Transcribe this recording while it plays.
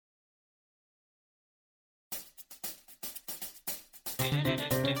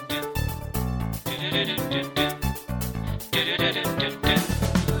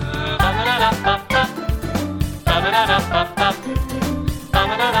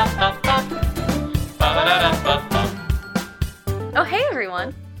Oh, hey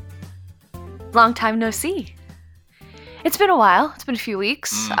everyone! Long time no see. It's been a while. It's been a few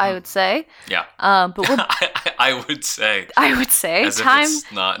weeks, I would say. Yeah. But we're, I would say. As time if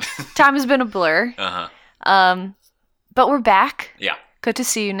it's not. time has been a blur. But we're back. Yeah. Good to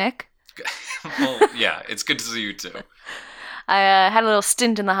see you, Nick. Well, yeah, it's good to see you too. I had a little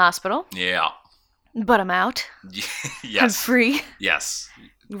stint in the hospital, Yeah. but I'm out. I'm Yes. free, Yes.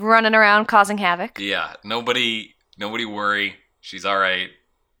 running around causing havoc. Yeah. Nobody worry. She's all right.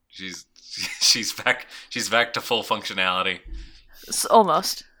 She's back. She's back to full functionality.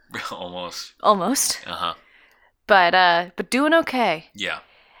 Almost. Almost. But doing okay. Yeah.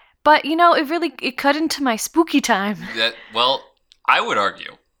 But it cut into my spooky time. Well, I would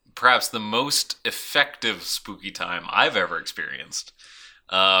argue perhaps the most effective spooky time I've ever experienced.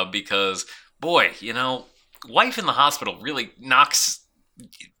 Because, boy, life in the hospital really knocks.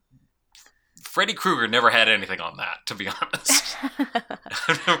 Freddy Krueger never had anything on that, to be honest.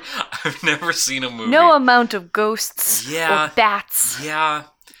 I've never seen a movie. No amount of ghosts Yeah. or bats Yeah.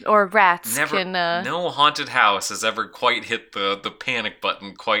 or rats Never. can... No haunted house has ever quite hit the panic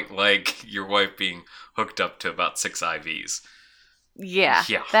button quite like your wife being hooked up to about 6 IVs. Yeah.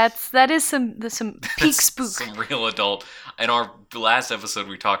 Yeah. That is some peak spook. Some real adult. In our last episode,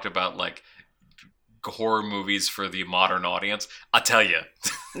 we talked about, like, horror movies for the modern audience. I'll tell you.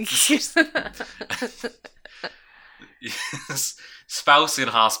 Spouse in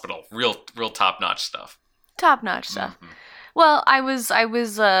hospital. Real top-notch stuff. Top-notch stuff. Mm-hmm. Well, I was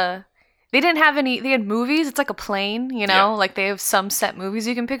they didn't have any, they had movies, it's like a plane, Yeah. like they have some set movies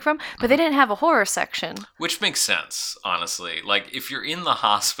you can pick from, but they didn't have a horror section. Which makes sense, honestly. Like, if you're in the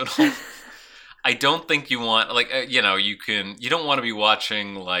hospital, I don't think you want, like, you don't want to be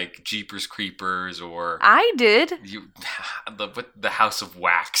watching, like, Jeepers Creepers or I did. the House of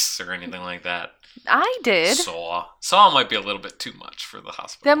Wax or anything like that. I did. Saw might be a little bit too much for the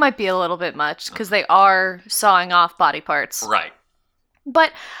hospital. That might be a little bit much, because they are sawing off body parts. Right.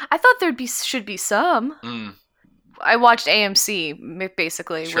 But I thought should be some. Mm. I watched AMC,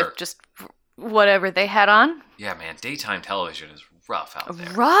 basically, Sure. with just whatever they had on. Yeah, man, daytime television is rough out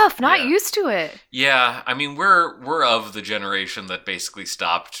there. Rough, not Yeah. used to it. Yeah, I mean, we're of the generation that basically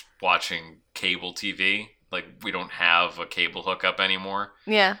stopped watching cable TV. Like, we don't have a cable hookup anymore,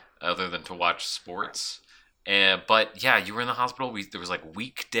 Yeah. other than to watch sports. But yeah, you were in the hospital. There was like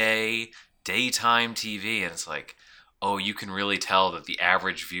weekday, daytime TV, and it's like, oh, you can really tell that the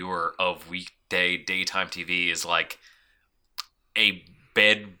average viewer of weekday, daytime TV is like a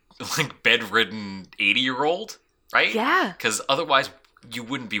bedridden 80-year-old, right? Yeah. Because otherwise, you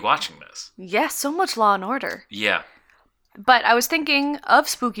wouldn't be watching this. Yeah, so much Law and Order. Yeah. But I was thinking of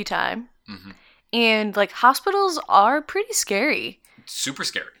spooky time, Mm-hmm. and like hospitals are pretty scary. Super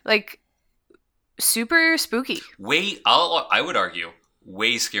scary. Like super spooky. I would argue,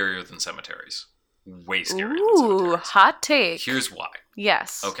 way scarier than cemeteries. Way scarier than Ooh, cemeteries. hot take. Here's why.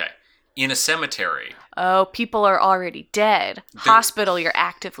 Yes. Okay. In a cemetery, Oh, people are already dead. Hospital, you're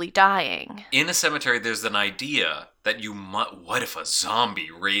actively dying. there's an idea that what if a zombie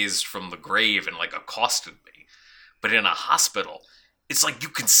raised from the grave and, like, accosted me? But in a hospital, it's like you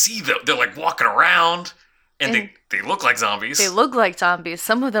can see them. They're, like, walking around, and they look like zombies. They look like zombies.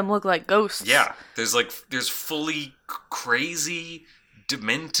 Some of them look like ghosts. Yeah. There's fully crazy,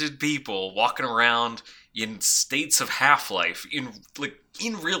 demented people walking around in states of half-life.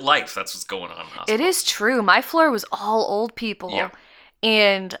 In real life, that's what's going on in hospitals. It is true. My floor was all old people. Yeah.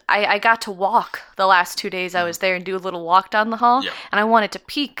 And I got to walk the last 2 days I was there and do a little walk down the hall. Yeah. And I wanted to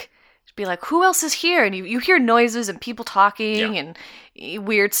peek, to be like, who else is here? And you hear noises and people talking and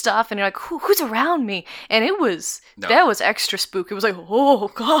weird stuff. And you're like, who's around me? And that was extra spooky. It was like, oh,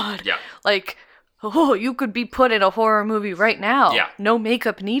 God. Yeah. Like, oh, you could be put in a horror movie right now. Yeah. No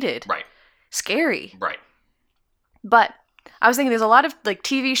makeup needed. Right. Scary. Right. But I was thinking there's a lot of like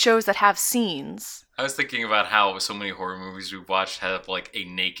TV shows that have scenes. I was thinking about how so many horror movies we've watched have, like, a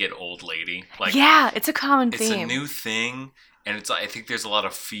naked old lady. Like, Yeah, it's a common it's theme. a new thing, and I think there's a lot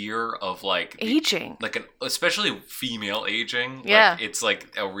of fear of, like, Aging. especially female aging. Yeah. Like, it's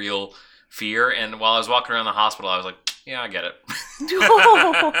like a real fear. And while I was walking around the hospital, I was like, yeah, I get it.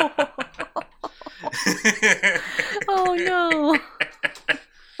 Oh no.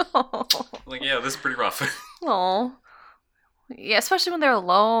 Like, yeah, this is pretty rough. Oh. Yeah, especially when they're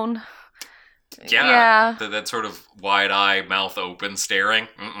alone. Yeah. Yeah. That sort of wide eye, mouth open, staring.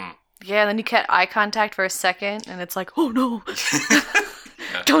 Mm-mm. Yeah, then you get eye contact for a second, and it's like, oh no,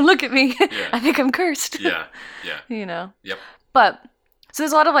 Yeah. don't look at me. Yeah. I think I'm cursed. Yeah. Yeah. You know? Yep. But, so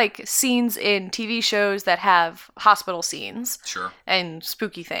there's a lot of, like, scenes in TV shows that have hospital scenes. Sure. And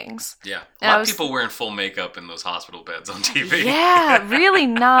spooky things. Yeah. A lot of people wearing full makeup in those hospital beds on TV. Yeah, really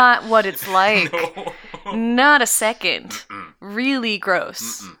not what it's like. No. Not a second. Mm-mm. Really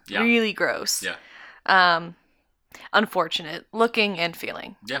gross. Mm-mm. Yeah. Really gross. Yeah. Unfortunate looking and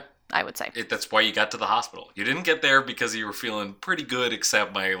feeling. Yeah. I would say. That's why you got to the hospital. You didn't get there because you were feeling pretty good,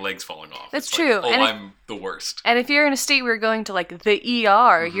 except my leg's falling off. That's it's true. Like, I'm the worst. And if you're in a state where you're going to, like, the ER,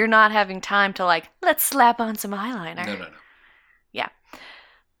 Mm-hmm. you're not having time to, like, let's slap on some eyeliner. No. Yeah.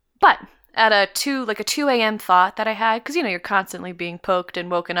 But at a 2 a.m. thought that I had, because, you're constantly being poked and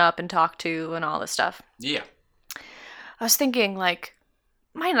woken up and talked to and all this stuff. Yeah. I was thinking, like,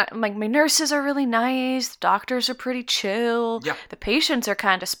 my nurses are really nice. The doctors are pretty chill. Yeah. The patients are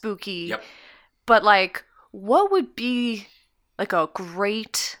kind of spooky. Yep. But, like, what would be, like, a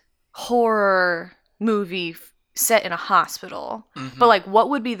great horror movie set in a hospital? Mm-hmm. But, like, what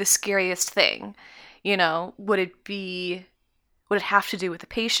would be the scariest thing? Would it have to do with the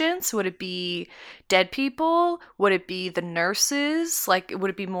patients? Would it be dead people? Would it be the nurses? Like, would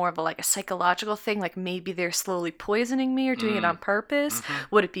it be more of a psychological thing? Like, maybe they're slowly poisoning me or doing it on purpose? Mm-hmm.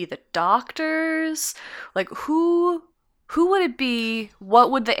 Would it be the doctors? Like, who would it be?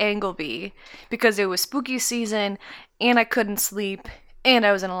 What would the angle be? Because it was spooky season, and I couldn't sleep, and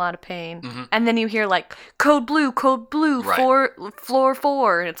I was in a lot of pain. Mm-hmm. And then you hear, like, code blue, Right. floor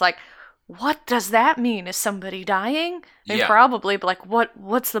 4, and it's like, what does that mean? Is somebody dying? And Yeah. probably, but like,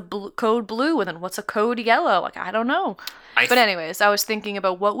 what's the code blue, and then what's a code yellow? Like, I don't know. But anyways, I was thinking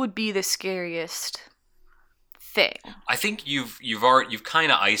about what would be the scariest thing. I think you've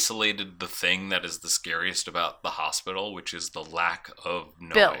kind of isolated the thing that is the scariest about the hospital, which is the lack of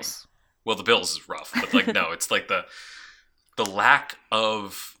knowing. Bills. Well, the bills is rough, but like no, it's like the lack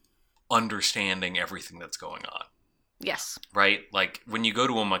of understanding everything that's going on. Yes. Right? Like when you go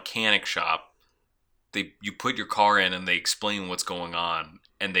to a mechanic shop, you put your car in and they explain what's going on,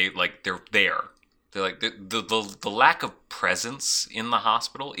 and they're there. They're like the lack of presence in the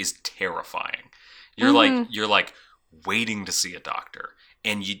hospital is terrifying. You're like waiting to see a doctor,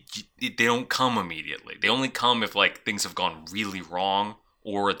 and they don't come immediately. They only come if like things have gone really wrong,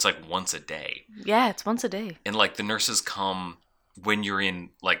 or it's like once a day. Yeah, it's once a day. And like the nurses come when you're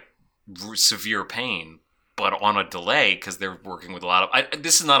in like severe pain, but on a delay because they're working with a lot of...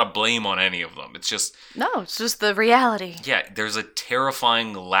 this is not a blame on any of them. It's just... No, it's just the reality. Yeah, there's a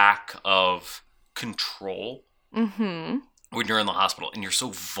terrifying lack of control when you're in the hospital, and you're so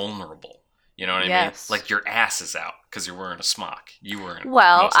vulnerable. You know what I mean? Like your ass is out because you're wearing a smock. You were...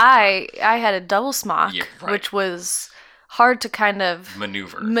 Well, I had a double smock, Yeah, right. which was hard to kind there's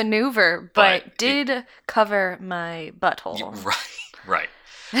maneuver, but did cover my butthole. Yeah, right.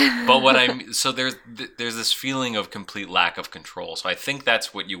 But there's this feeling of complete lack of control. So I think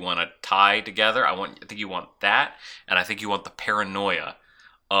that's what you want to tie together. I think you want that, and I think you want the paranoia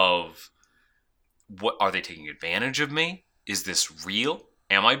of, what are they taking advantage of me? Is this real?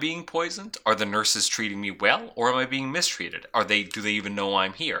 Am I being poisoned? Are the nurses treating me well, or am I being mistreated? Do they even know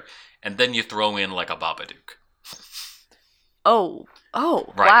I'm here? And then you throw in like a Babadook. Oh,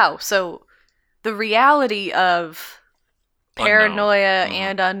 right. Wow. So the reality of paranoia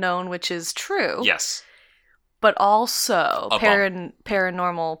and unknown, which is true. Yes. But also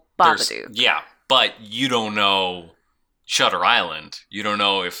paranormal Babadook. Yeah, but you don't know Shutter Island. You don't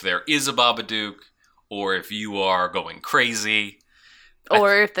know if there is a Babadook or if you are going crazy.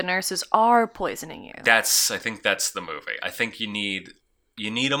 Or if the nurses are poisoning you. I think that's the movie. I think you need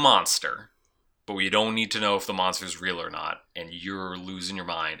a monster, but you don't need to know if the monster's real or not, and you're losing your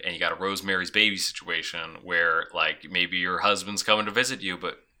mind, and you got a Rosemary's Baby situation where, like, maybe your husband's coming to visit you,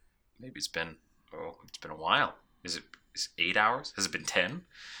 but maybe it's been a while. Is it 8 hours? Has it been 10?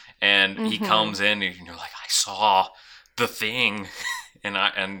 And he comes in, and you're like, I saw the thing,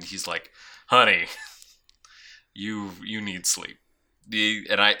 and he's like, honey, you need sleep.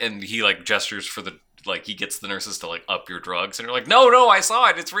 And he like gestures for he gets the nurses to like up your drugs, and you're like, no, I saw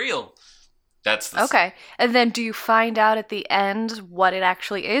it, it's real. That's okay. And then do you find out at the end what it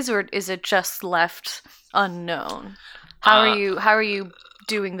actually is, or is it just left unknown? How are you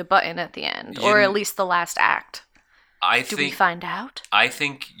doing the button at the end, or at least the last act? Do we find out? I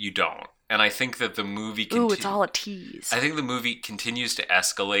think you don't, and I think that the movie. It's all a tease. I think the movie continues to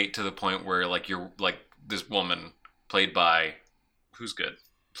escalate to the point where like you're like this woman played by who's good.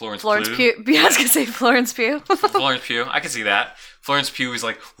 Florence Pugh. Yeah, I was gonna say Florence Pugh. Florence Pugh. I can see that. Florence Pugh is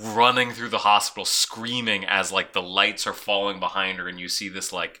like running through the hospital, screaming as like the lights are falling behind her, and you see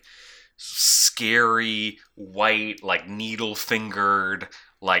this like scary white, like needle fingered,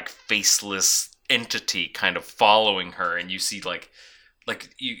 like faceless entity kind of following her, and you see like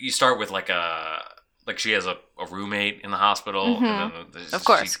you start with like she has a roommate in the hospital, and then of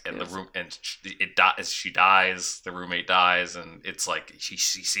course, she dies. The roommate dies, and it's like she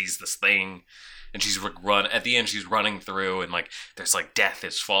sees this thing, and she's at the end she's running through, and like there's like death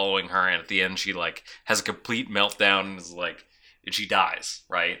is following her, and at the end she like has a complete meltdown and is like, and she dies,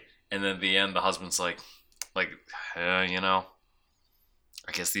 right? And then at the end the husband's like you know,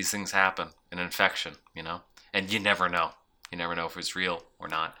 I guess these things happen, an infection, you know, and you never know if it's real or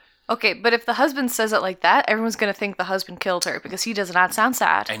not. Okay, but if the husband says it like that, everyone's going to think the husband killed her because he does not sound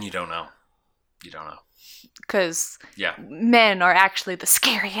sad. And you don't know. Because men are actually the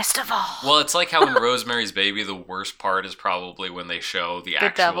scariest of all. Well, it's like how in Rosemary's Baby, the worst part is probably when they show the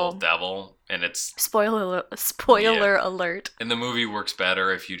actual devil, and it's... Spoiler alert. And the movie works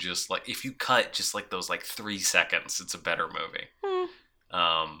better if you just, like, if you cut just, like, those, like, 3 seconds, it's a better movie.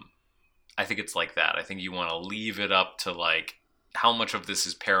 I think it's like that. I think you want to leave it up to, like, how much of this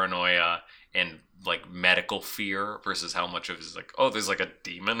is paranoia and like medical fear versus how much of it is like, oh, there's like a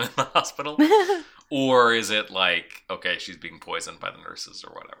demon in the hospital, or is it like, okay, she's being poisoned by the nurses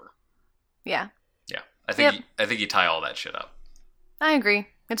or whatever. Yeah. I think you tie all that shit up. I agree.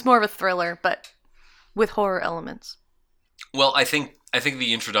 It's more of a thriller, but with horror elements. Well, I think having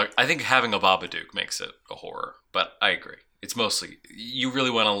a Babadook makes it a horror, but I agree. It's mostly you really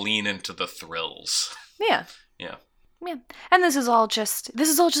want to lean into the thrills. Yeah. Yeah, and this is all just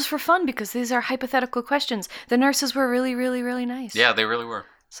for fun because these are hypothetical questions. The nurses were really, really, really nice. Yeah, they really were.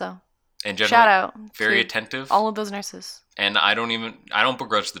 So, and generally, shout out, very attentive. All of those nurses. And I don't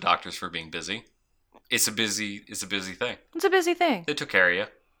begrudge the doctors for being busy. It's a busy thing. It's a busy thing. They took care of you.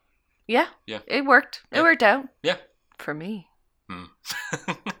 Yeah. It worked. It worked out. Yeah. For me.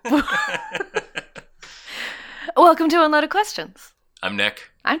 Welcome to Unloaded Questions. I'm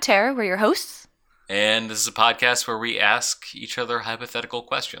Nick. I'm Tara. We're your hosts. And this is a podcast where we ask each other hypothetical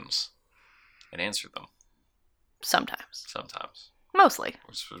questions and answer them. Sometimes. Mostly.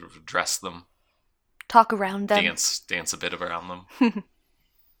 Or sort of address them. Talk around them. Dance a bit around them.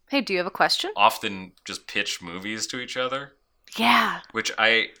 Hey, do you have a question? Often just pitch movies to each other. Yeah. Which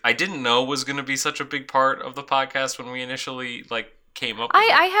I didn't know was going to be such a big part of the podcast when we initially came up with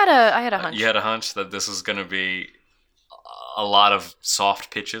I had a hunch. You had a hunch that this was going to be a lot of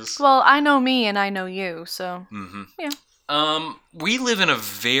soft pitches. Well, I know me and I know you, so yeah. We live in a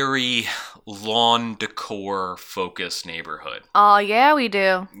very lawn decor focused neighborhood. Oh yeah, we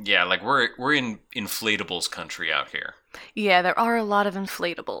do. Yeah, like we're in inflatables country out here. Yeah, there are a lot of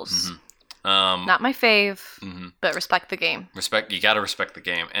inflatables. Not my fave, but respect the game. You gotta respect the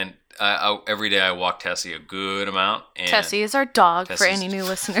game. And every day I walk Tessie a good amount. And Tessie is our dog, for any new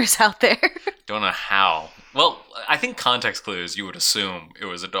listeners out there. Don't know how. Well, I think context clues, you would assume it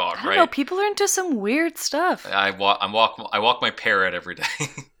was a dog, right? I don't know. People are into some weird stuff. I walk my parrot every day.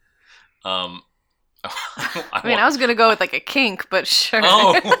 I was gonna go with like a kink, but sure.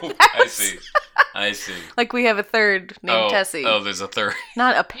 Oh, I see. Like we have a third named Tessie. Oh, there's a third.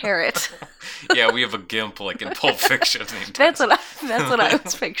 Not a parrot. Yeah, we have a gimp like in Pulp Fiction. Named that's what I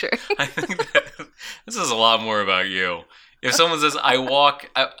was picturing. I think this is a lot more about you. If someone says, I walk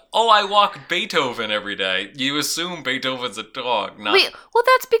Beethoven every day, you assume Beethoven's a dog. Wait, well,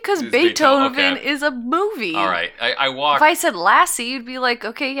 that's because Beethoven is a movie. All right, I walk... If I said Lassie, you'd be like,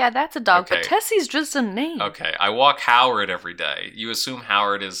 okay, yeah, that's a dog, but Tessie's just a name. Okay, I walk Howard every day. You assume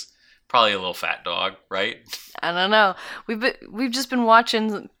Howard is probably a little fat dog, right? I don't know. We've just been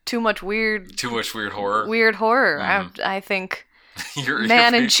watching too much weird horror. Weird horror. I think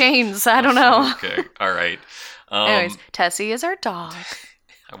Man in Chains. I don't know. Okay, all right. Anyways, Tessie is our dog.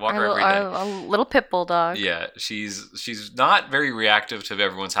 I walk her every day. Our little pit bull dog. Yeah, she's not very reactive to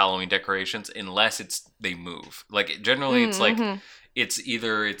everyone's Halloween decorations unless they move. Like generally, it's like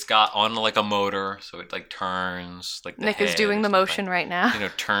it's got on like a motor, so it like turns. Like Nick is doing the motion right now.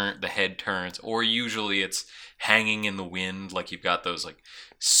 The head turns, or usually it's hanging in the wind. Like you've got those like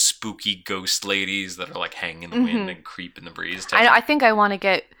spooky ghost ladies that are like hanging in the wind and creep in the breeze. I think I want to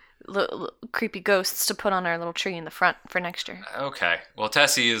get creepy ghosts to put on our little tree in the front for next year. Okay. Well,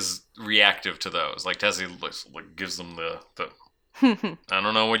 Tessie is reactive to those. Like Tessie gives them the I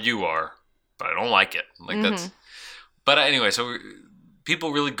don't know what you are, but I don't like it. Like that's. But anyway, so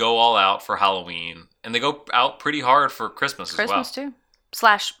people really go all out for Halloween, and they go out pretty hard for Christmas as well. Christmas too.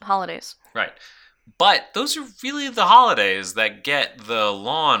 / holidays. Right. But those are really the holidays that get the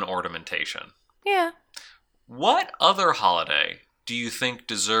lawn ornamentation. Yeah. What other holiday do you think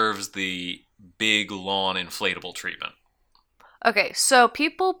deserves the big lawn inflatable treatment? Okay, so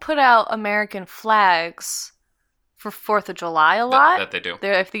people put out American flags for 4th of July a lot. That they do.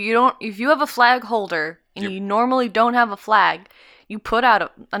 If you have a flag holder and you normally don't have a flag, you put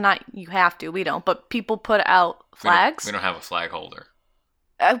out not you have to, we don't, but people put out flags. We don't have a flag holder.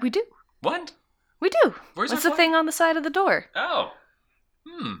 We do. What? We do. Where's What's our the flag? thing on the side of the door? Oh.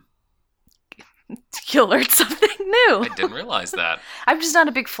 You learned something new. I didn't realize that. I'm just not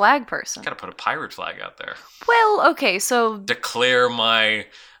a big flag person. Gotta put a pirate flag out there. Well, okay, so Declare my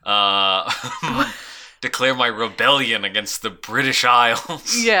declare my rebellion against the British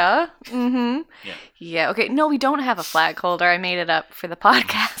Isles. yeah. Mm-hmm. Yeah. Yeah, okay. No, we don't have a flag holder. I made it up for the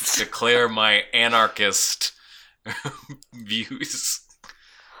podcast. Declare my anarchist views.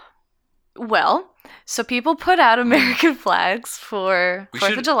 Well, so people put out American flags for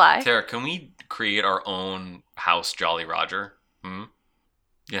 4th of July. Tara, can we create our own house Jolly Roger?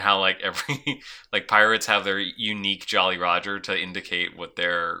 You know how like every like pirates have their unique Jolly Roger to indicate what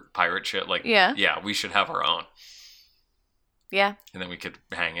their pirate shit like. Yeah. Yeah, we should have our own. Yeah. And then we could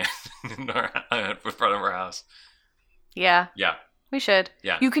hang it in front of our house. Yeah. Yeah. We should.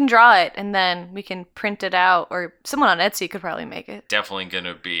 Yeah. You can draw it and then we can print it out, or someone on Etsy could probably make it. Definitely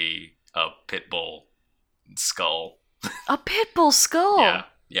gonna be a pit bull skull. A pit bull skull.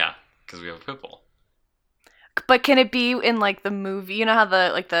 Yeah, because we have a pit bull. But can it be in like the movie? You know how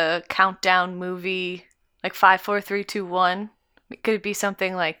the countdown movie, like 5, 4, 3, 2, 1? Could it be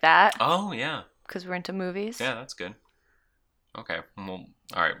something like that? Oh yeah. Because we're into movies. Yeah, that's good. Okay. Well,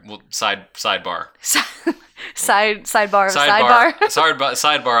 all right. Well, sidebar. Sidebar.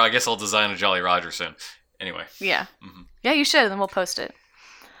 Sidebar. I guess I'll design a Jolly Roger soon. Anyway. Yeah. Mm-hmm. Yeah, you should, and then we'll post it.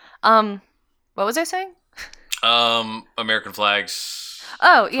 What was I saying? American flags.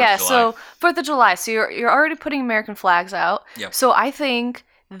 Oh, yeah. So 4th of July. So you're already putting American flags out. Yep. So I think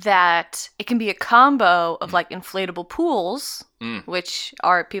that it can be a combo of like inflatable pools, which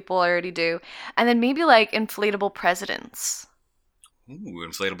people already do, and then maybe like inflatable presidents. Ooh,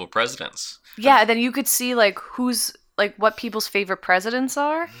 inflatable presidents. Yeah, then you could see like who's like what people's favorite presidents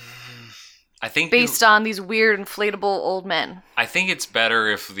are. I think based on these weird inflatable old men. I think it's better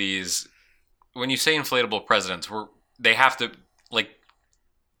if when you say inflatable presidents, they have to like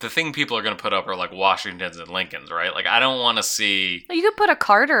the thing people are going to put up are like Washingtons and Lincolns, right? Like I don't want to see. You could put a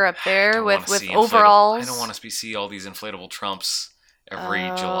Carter up there with overalls. I don't want to see all these inflatable Trumps every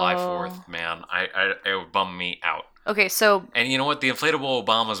July 4th. Man, it would bum me out. Okay, so and you know what? The inflatable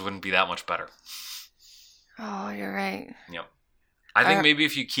Obamas wouldn't be that much better. Oh, you're right. Yep. I think maybe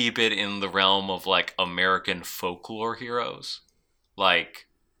if you keep it in the realm of like American folklore heroes, like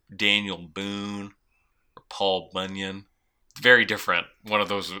Daniel Boone or Paul Bunyan, very different. One of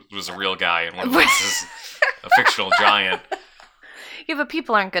those was a real guy, and one of those is a fictional giant. Yeah, but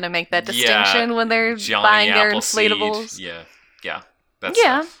people aren't going to make that distinction when they're buying their inflatables. Yeah, that's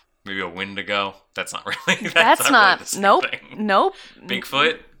stuff. Maybe a Wendigo. That's not really. That's not. Really nope.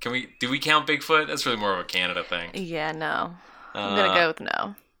 Bigfoot. Do we count Bigfoot? That's really more of a Canada thing. Yeah, no. I'm gonna go with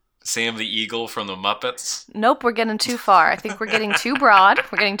no. Sam the Eagle from the Muppets. Nope, we're getting too far. I think we're getting too broad.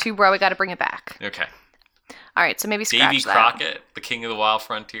 We got to bring it back. Okay. All right, so maybe scratch Davy that. Crockett, the King of the Wild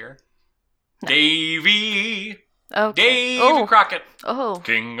Frontier. No. Davy. Okay. Davy Crockett. Oh.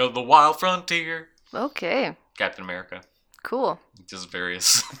 King of the Wild Frontier. Okay. Captain America. Cool. Just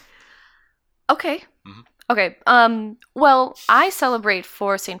various. Okay. Mm-hmm. Okay. Well, I celebrate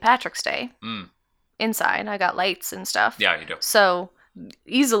for St. Patrick's Day. Inside. I got lights and stuff. Yeah, you do. So,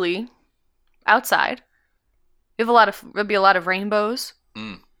 easily outside. There'll be a lot of rainbows.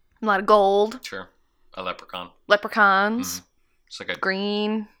 A lot of gold. Sure. A leprechaun. Leprechauns. It's like a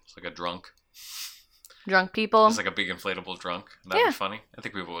green. It's like a drunk. Drunk people. It's like a big inflatable drunk. That'd be funny. I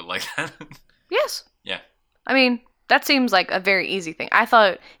think people would like that. Yes. Yeah. I mean, that seems like a very easy thing. I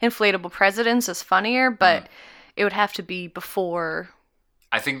thought inflatable presidents is funnier, but it would have to be before.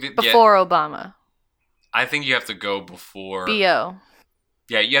 I think that before Obama. I think you have to go before BO.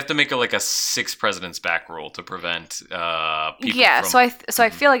 Yeah, you have to make a 6 presidents back rule to prevent people. Yeah, so I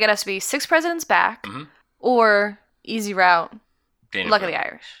feel like it has to be 6 presidents back, or easy route. Luck of the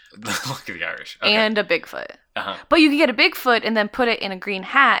Irish. Luck of the Irish. Okay. And a Bigfoot. But you can get a Bigfoot and then put it in a green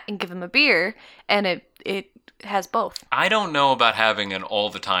hat and give him a beer, and it has both. I don't know about having an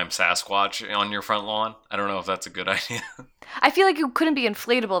all-the-time Sasquatch on your front lawn. I don't know if that's a good idea. I feel like it couldn't be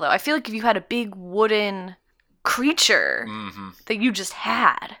inflatable, though. I feel like if you had a big wooden creature that you just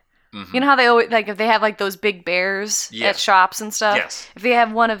had, Mm-hmm. You know how they always, like, if they have, like, those big bears at shops and stuff? Yes. If they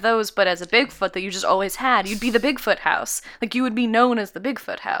have one of those, but as a Bigfoot that you just always had, you'd be the Bigfoot house. Like, you would be known as the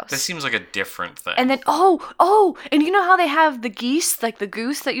Bigfoot house. This seems like a different thing. And then, and you know how they have the geese, like the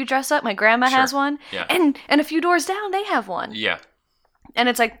goose that you dress up? My grandma has one. Yeah. And a few doors down, they have one. Yeah. And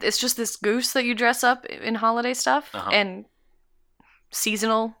it's like, it's just this goose that you dress up in holiday stuff and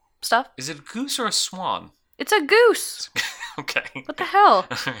seasonal stuff. Is it a goose or a swan? It's a goose. Okay. What the hell?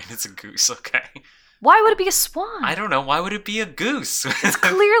 It's a goose, okay. Why would it be a swan? I don't know. Why would it be a goose? It's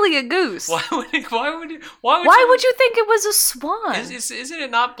clearly a goose. Why would you think it was a swan? Isn't it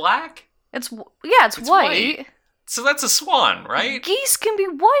not black? It's white. So that's a swan, right? Geese can be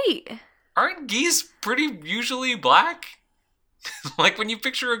white. Aren't geese pretty usually black? Like when you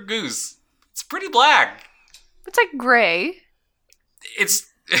picture a goose, it's pretty black. It's like gray. It's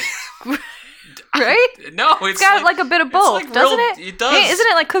right? No, it's got like a bit of both, like doesn't it? It does. Hey, isn't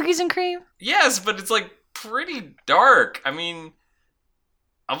it like cookies and cream? Yes, but it's like pretty dark. I mean,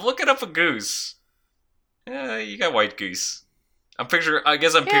 I'm looking up a goose. Yeah, you got white goose. I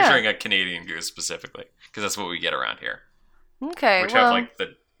guess I'm picturing a Canadian goose specifically because that's what we get around here. Okay, which have like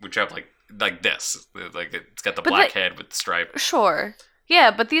this, like it's got the black head with the stripe. Sure.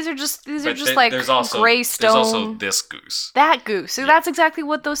 Yeah, but these are just like there's also, gray stone. There's also this goose. That goose. So that's exactly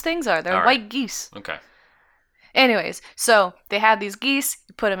what those things are. They're white geese. Okay. Anyways, so they have these geese.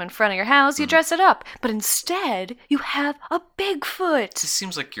 You put them in front of your house. You dress it up. But instead, you have a Bigfoot. This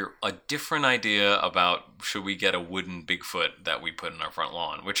seems like you're a different idea about should we get a wooden Bigfoot that we put in our front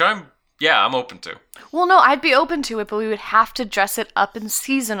lawn, which I'm open to. Well, no, I'd be open to it, but we would have to dress it up in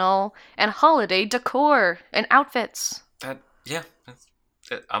seasonal and holiday decor and outfits.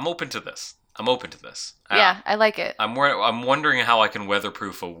 I'm open to this. Yeah, I like it. I'm wondering how I can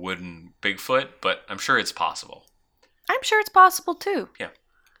weatherproof a wooden Bigfoot, but I'm sure it's possible. I'm sure it's possible too. Yeah.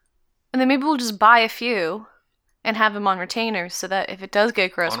 And then maybe we'll just buy a few and have them on retainers so that if it does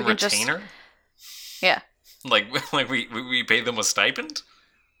get gross, we can just... On retainer? Yeah. Like we pay them a stipend?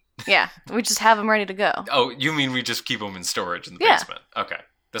 Yeah, we just have them ready to go. Oh, you mean we just keep them in storage in the basement? Okay.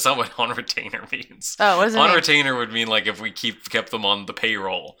 That's not what on retainer means. Oh, what does it mean? On retainer would mean like if we kept them on the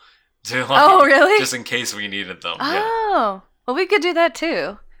payroll. Oh, really? Just in case we needed them. Oh. Yeah. Well, we could do that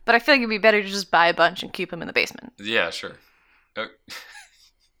too. But I feel like it'd be better to just buy a bunch and keep them in the basement. Yeah, sure.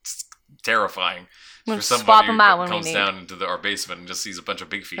 It's terrifying. We'll swap them out when we need. Comes down into our basement and just sees a bunch of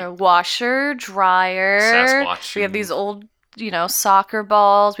big feet. A washer, dryer. Sasquatch. We have these old, soccer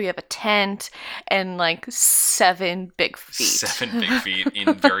balls. We have a tent and like 7 big feet. 7 big feet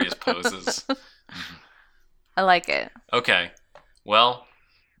in various poses. Mm-hmm. I like it. Okay. Well,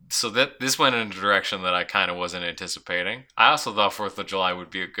 so this went in a direction that I kind of wasn't anticipating. I also thought 4th of July would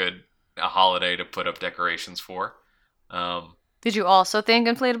be a holiday to put up decorations for. Did you also think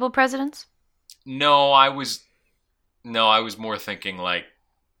inflatable presidents? No, I was more thinking like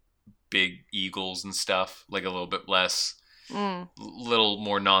big eagles and stuff, like a little bit less, little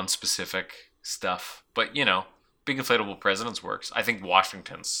more non-specific stuff. But big inflatable presidents works. I think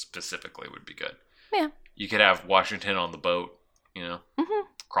Washington specifically would be good. Yeah. You could have Washington on the boat,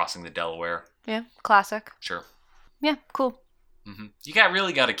 crossing the Delaware. Yeah, classic. Sure. Yeah, cool. Mm-hmm. You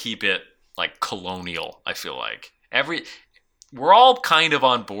really got to keep it like colonial. I feel like we're all kind of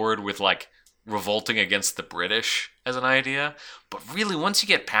on board with like revolting against the British as an idea, but really once you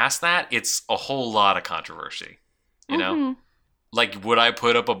get past that, it's a whole lot of controversy. You know, like would I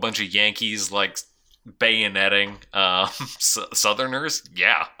put up a bunch of Yankees like bayoneting Southerners?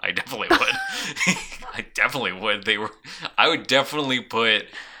 Yeah, I definitely would. I definitely would. I would definitely put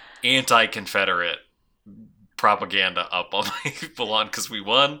anti-Confederate propaganda up on my lawn because we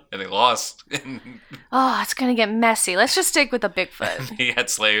won and they lost. Oh, it's gonna get messy. Let's just stick with the Bigfoot. They had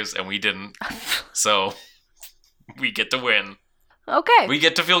slaves and we didn't, so we get to win. Okay. We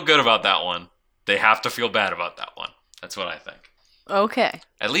get to feel good about that one. They have to feel bad about that one. That's what I think. Okay.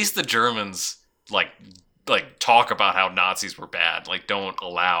 At least the Germans like talk about how Nazis were bad. Like don't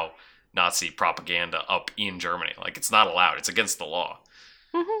allow Nazi propaganda up in Germany. Like it's not allowed. It's against the law.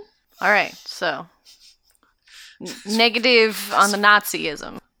 Mm-hmm. All right. So negative on the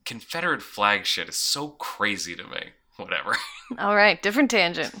Nazism. Confederate flag shit is so crazy to me. Whatever. All right. Different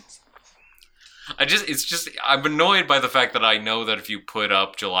tangent. I'm annoyed by the fact that I know that if you put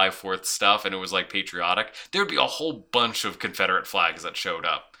up July 4th stuff and it was like patriotic, there would be a whole bunch of Confederate flags that showed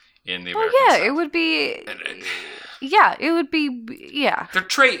up in the American South. It would be. Yeah, it would be. Yeah.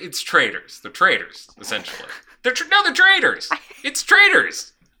 It's traitors. They're traitors, essentially. They're traitors. It's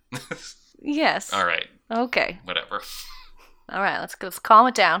traitors. Yes. All right. Okay. Whatever. All right. Let's calm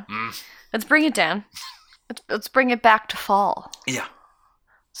it down. Let's bring it down. Let's bring it back to fall. Yeah.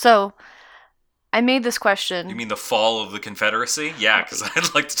 So, I made this question. You mean the fall of the Confederacy? Yeah, because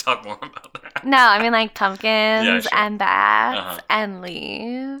I'd like to talk more about that. No, I mean like pumpkins sure. and bats and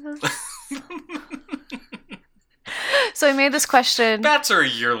leaves. So I made this question. Bats are a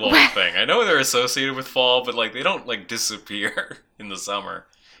year-long thing. I know they're associated with fall, but like they don't like disappear in the summer.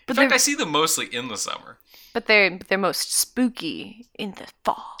 In fact, I see them mostly in the summer. But they're most spooky in the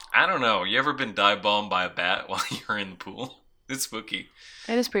fall. I don't know. You ever been dive bombed by a bat while you're in the pool? It's spooky.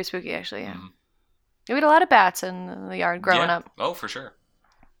 It is pretty spooky, actually. Yeah. We had a lot of bats in the yard growing up. Oh, for sure.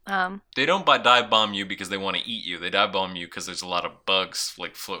 They don't dive bomb you because they want to eat you. They dive bomb you because there's a lot of bugs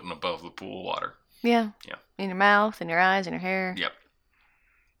like floating above the pool water. Yeah. Yeah. In your mouth, in your eyes, in your hair. Yep.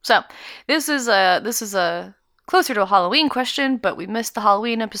 So this is a closer to a Halloween question, but we missed the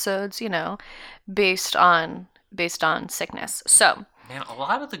Halloween episodes, based on sickness. So man, a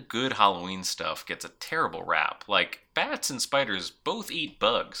lot of the good Halloween stuff gets a terrible rap. Like bats and spiders both eat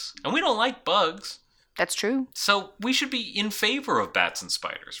bugs, and we don't like bugs. That's true. So we should be in favor of bats and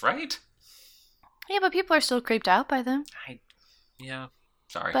spiders, right? Yeah, but people are still creeped out by them. Yeah.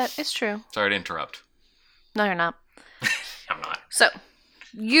 Sorry. But it's true. Sorry to interrupt. No, you're not. I'm not. So,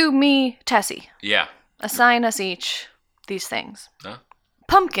 you, me, Tessie. Yeah. Assign us each these things. Huh?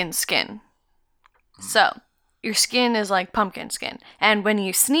 Pumpkin skin. So, your skin is like pumpkin skin. And when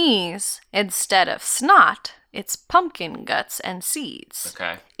you sneeze, instead of snot, it's pumpkin guts and seeds.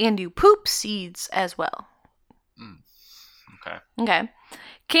 Okay. And you poop seeds as well. Okay. Okay.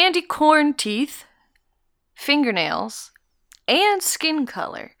 Candy corn teeth, fingernails, and skin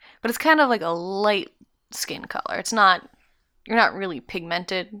color. But it's kind of like a light skin color. It's not, you're not really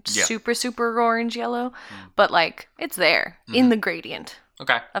pigmented, super, super orange yellow, but like it's there in the gradient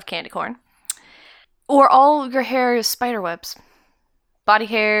of candy corn. Or all your hair is spider webs. Body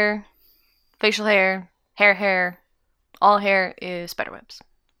hair, facial hair, hair, all hair is spider webs.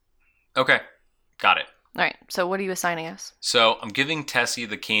 Okay, got it. All right, so what are you assigning us? So I'm giving Tessie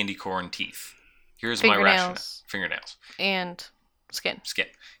the candy corn teeth. Here's my rationale. Fingernails. And skin.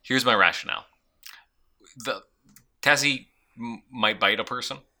 Here's my rationale. Tessie might bite a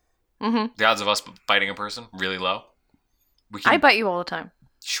person. Mm-hmm. The odds of us biting a person, really low. I bite you all the time.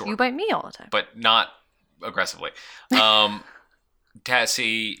 Sure. You bite me all the time. But not aggressively.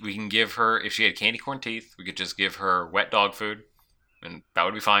 Tessie, we can give her, if she had candy corn teeth, we could just give her wet dog food, and that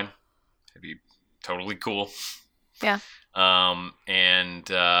would be fine. It'd be totally cool. Yeah.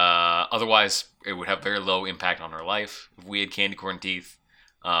 Otherwise, it would have very low impact on her life. If we had candy corn teeth,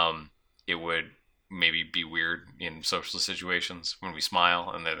 it would maybe be weird in social situations when we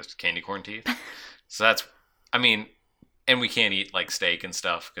smile and there's candy corn teeth. So that's, and we can't eat like steak and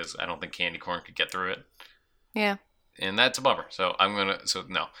stuff because I don't think candy corn could get through it. Yeah. And that's a bummer. So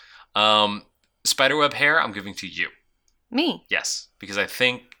no. Spiderweb hair, I'm giving to you. Me? Yes, because I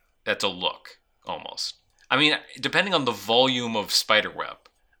think that's a look, almost. Depending on the volume of spiderweb,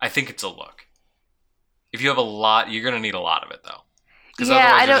 I think it's a look. If you have a lot, you're going to need a lot of it, though. Because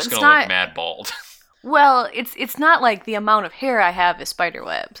otherwise you're just going to look mad bald. Well, it's not like the amount of hair I have is spider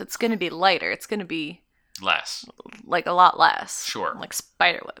webs. It's going to be lighter. It's going to be... less. Like a lot less. Sure. Like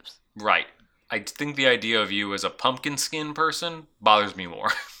spider webs. Right. I think the idea of you as a pumpkin skin person bothers me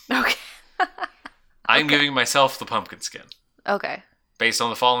more. Okay. I'm giving myself the pumpkin skin. Okay. Based on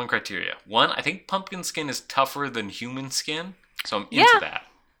the following criteria. 1, I think pumpkin skin is tougher than human skin. So I'm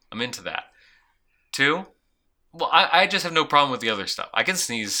into that. 2, well, I just have no problem with the other stuff. I can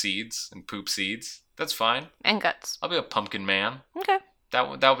sneeze seeds and poop seeds. That's fine. And guts. I'll be a pumpkin man. Okay.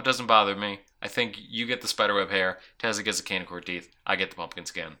 That doesn't bother me. I think you get the spiderweb hair. Tessie gets the candy corn teeth. I get the pumpkin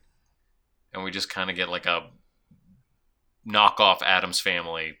skin. And we just kind of get like a knockoff Addams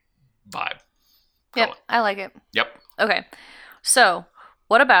Family vibe. Yep, I like it. Yep. Okay. So,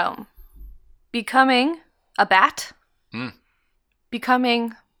 what about becoming a bat?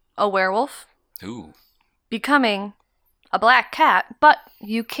 Becoming a werewolf? Ooh. Becoming a black cat, but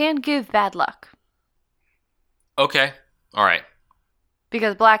you can give bad luck. Okay. All right.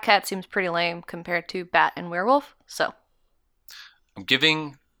 Because black cat seems pretty lame compared to bat and werewolf, so. I'm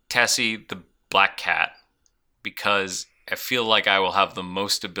giving Tessie the black cat because I feel like I will have the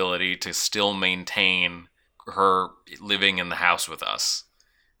most ability to still maintain her living in the house with us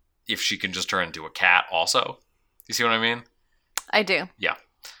if she can just turn into a cat also. You see what I mean? I do. Yeah.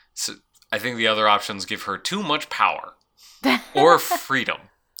 So I think the other options give her too much power or freedom.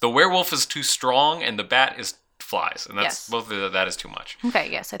 The werewolf is too strong and the bat is flies, and that's both of that is too much. Okay,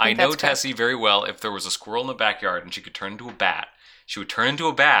 yes, I know Tessie very well. If there was a squirrel in the backyard and she could turn into a bat, she would turn into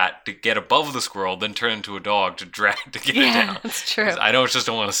a bat to get above the squirrel, then turn into a dog to get it down. That's true. I just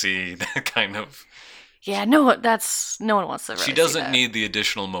don't want to see that kind of Yeah, no one wants to really She see doesn't that. need the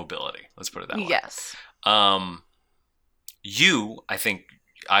additional mobility. Let's put it that way. Yes. I think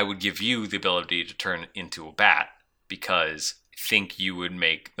I would give you the ability to turn into a bat because I think you would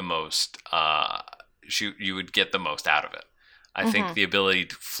make the most. You would get the most out of it. I think the ability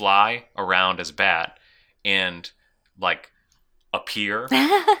to fly around as a bat and like appear,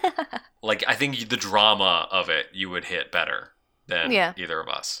 like I think the drama of it you would hit better than either of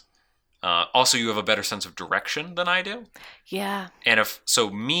us. Also, you have a better sense of direction than I do. Yeah. And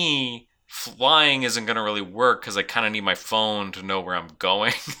me flying isn't going to really work because I kind of need my phone to know where I'm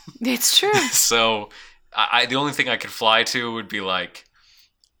going. It's true. So the only thing I could fly to would be like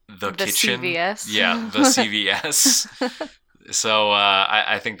the kitchen. CVS. Yeah, the CVS. So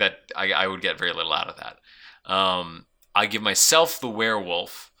I think that I would get very little out of that. I give myself the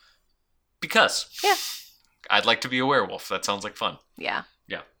werewolf because I'd like to be a werewolf. That sounds like fun. Yeah.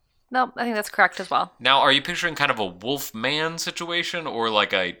 Yeah. No, I think that's correct as well. Now, are you picturing kind of a wolf man situation or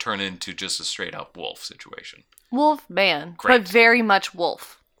like I turn into just a straight up wolf situation? Wolf man. Great. But very much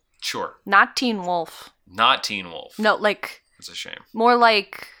wolf. Sure. Not Teen Wolf. Not Teen Wolf. No, like... That's a shame. More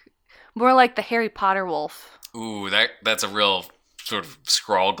like the Harry Potter wolf. Ooh, that's a real sort of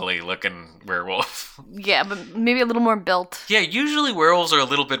scraggly looking werewolf. Yeah, but maybe a little more built. Yeah, usually werewolves are a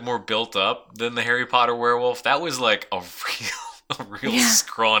little bit more built up than the Harry Potter werewolf. That was like a real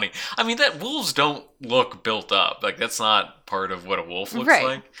scrawny. I mean, that wolves don't look built up. Like that's not part of what a wolf looks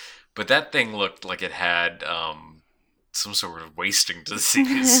like. But that thing looked like it had some sort of wasting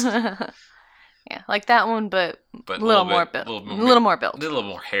disease. Yeah, like that one, but a little more built. A little more built. A little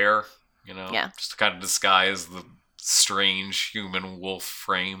more hair, Yeah. just to kind of disguise the strange human wolf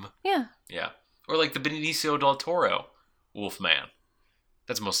frame. Yeah. Yeah. Or like the Benicio del Toro Wolfman.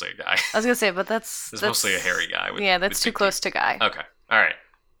 That's mostly a guy. I was gonna say, but that's mostly a hairy guy. That's too close to guy. Okay. All right.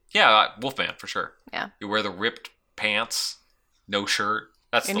 Yeah, Wolfman for sure. Yeah. You wear the ripped pants, no shirt.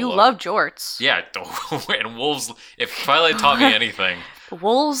 That's and the you look. love jorts. Yeah, and wolves. If Twilight taught me anything,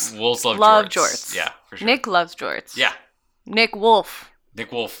 wolves love jorts. Yeah, for sure. Nick loves jorts. Yeah. Nick Wolf.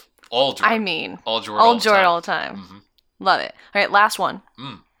 All jort. I mean, all jort all the time. Mm-hmm. Love it. All right, last one.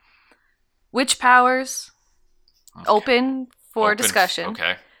 Witch powers open for discussion.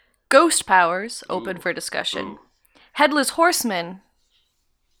 Okay. Ghost powers open for discussion. Ooh. Headless horseman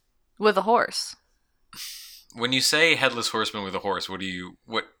with a horse. When you say headless horseman with a horse, what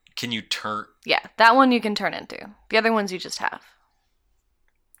can you turn? Yeah, that one you can turn into. The other ones you just have.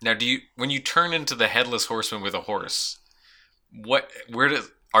 Now, when you turn into the headless horseman with a horse,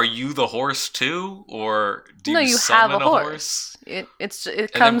 are you the horse too, or do you summon have a horse?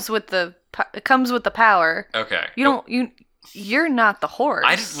 It comes with the power. Okay. You're not the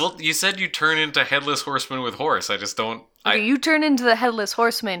horse. You said you turn into headless horseman with horse. I just don't. Okay, you turn into the headless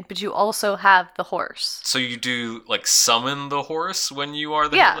horseman, but you also have the horse. So you do like summon the horse when you are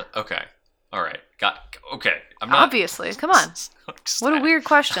the Okay. All right. Okay. I'm not obviously. Come on. What a weird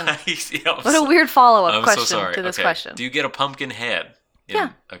question. What a weird follow-up question to this question. Do you get a pumpkin head?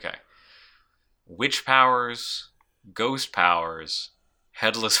 Yeah. Okay. Witch powers, ghost powers,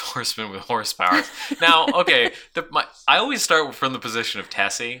 headless horseman with horse powers. Now, okay, I always start from the position of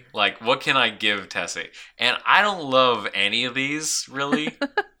Tessie. Like, what can I give Tessie? And I don't love any of these, really,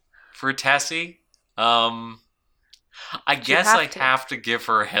 for Tessie. I guess I have to give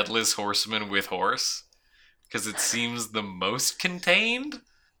her headless horseman with horse, because it seems the most contained.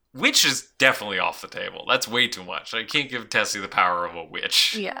 Witch is definitely off the table. That's way too much. I can't give Tessie the power of a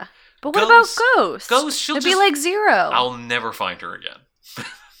witch. Yeah. But what about Ghost? Ghost, It'd be like Zero. I'll never find her again.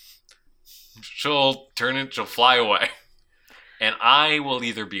 She'll fly away. And I will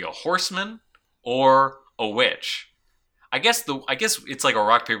either be a horseman or a witch. I guess it's like a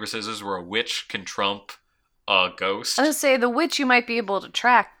rock, paper, scissors where a witch can trump a ghost. I was gonna say the witch you might be able to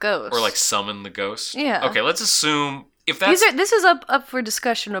track ghosts. Or like summon the ghost. Yeah. Okay, let's assume if that's this is up for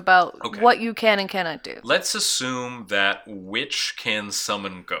discussion about what you can and cannot do. Let's assume that witch can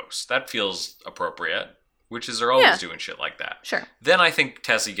summon ghosts. That feels appropriate. Witches are always doing shit like that. Sure. Then I think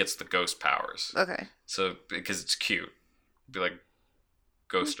Tessie gets the ghost powers. Okay. So because it's cute. It'd be like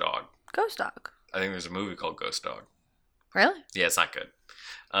Ghost Dog. Ghost Dog. I think there's a movie called Ghost Dog. Really? Yeah, it's not good.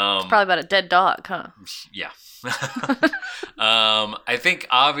 It's probably about a dead dog, huh? Yeah. I think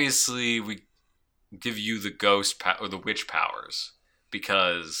obviously we give you the or the witch powers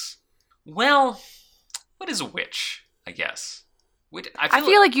because, well, what is a witch? I guess. I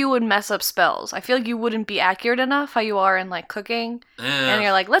feel like you would mess up spells. I feel like you wouldn't be accurate enough how you are in like cooking. And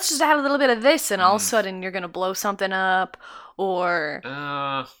you're like, let's just add a little bit of this, and all of a sudden you're gonna blow something up, or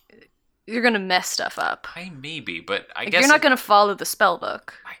you're gonna mess stuff up. Maybe, but I like guess you're not gonna follow the spell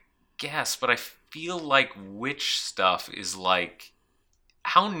book. I guess, but feel like witch stuff is like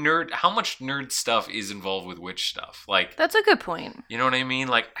how much nerd stuff is involved with witch stuff. Like, that's a good point. You know what I mean?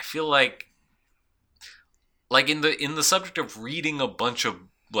 Like, I feel like in the subject of reading a bunch of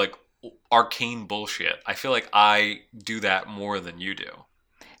like arcane bullshit, I feel like I do that more than you do.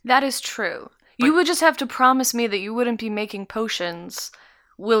 That is true. But you would just have to promise me that you wouldn't be making potions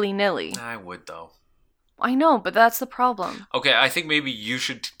willy-nilly. I would, though. I know, but that's the problem. Okay, I think maybe you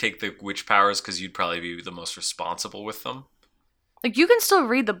should take the witch powers because you'd probably be the most responsible with them. Like, you can still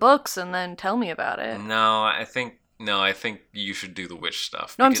read the books and then tell me about it. No, I think you should do the witch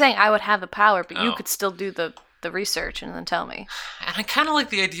stuff. No, I'm saying I would have the power, but you could still do the research and then tell me. And I kind of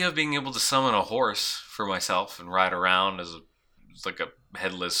like the idea of being able to summon a horse for myself and ride around as like a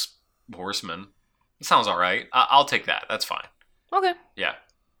headless horseman. It sounds all right. I'll take that. That's fine. Okay. Yeah.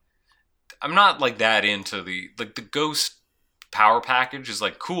 I'm not like that into the ghost power package is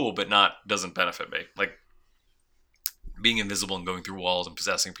like cool, but doesn't benefit me. Like, being invisible and going through walls and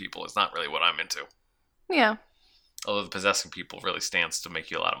possessing people is not really what I'm into. Yeah. Although the possessing people really stands to make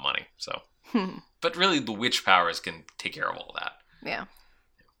you a lot of money. So, but really, the witch powers can take care of all that. Yeah.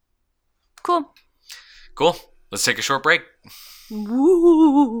 Cool. Let's take a short break.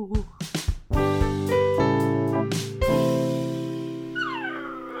 Woo.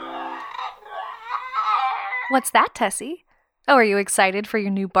 What's that, Tessie? Oh, are you excited for your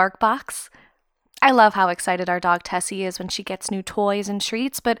new bark box? I love how excited our dog Tessie is when she gets new toys and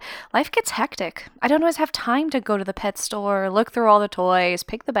treats, but life gets hectic. I don't always have time to go to the pet store, look through all the toys,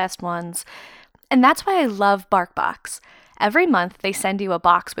 pick the best ones. And that's why I love BarkBox. Every month, they send you a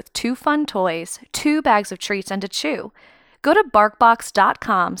box with 2 fun toys, 2 bags of treats, and a chew. Go to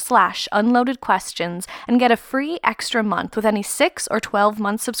barkbox.com/unloadedquestions and get a free extra month with any 6 or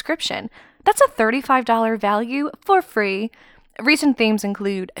 12-month subscription. That's a $35 value for free. Recent themes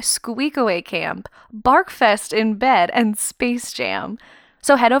include Squeak Away Camp, Barkfest in Bed, and Space Jam.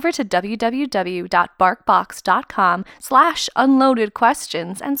 So head over to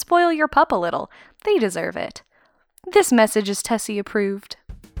www.barkbox.com/unloadedquestions and spoil your pup a little. They deserve it. This message is Tessie approved.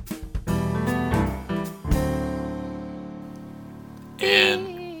 And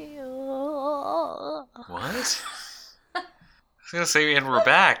what? I was gonna say, and we're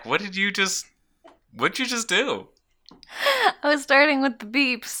back. What'd you just do? I was starting with the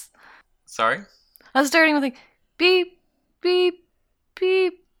beeps. Sorry? I was starting with like beep, beep,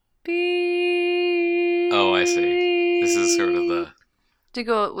 beep, beep. Oh, I see. This is sort of the to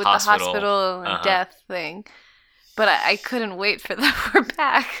go with the hospital and death thing. But I couldn't wait for the we're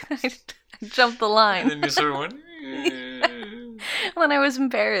back. I jumped the line. And then you sort of went... When I was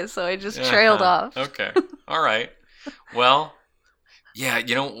embarrassed, so I just trailed off. Okay. All right. Well... Yeah,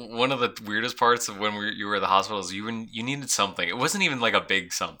 one of the weirdest parts of when you were at the hospital is you needed something. It wasn't even like a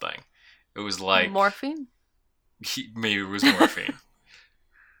big something. It was like... Morphine? Maybe it was morphine.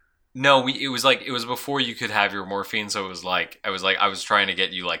 No, it was before you could have your morphine, so it was like, I was trying to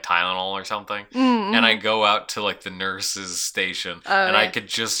get you like Tylenol or something. Mm-hmm. And I go out to like the nurse's station, and I could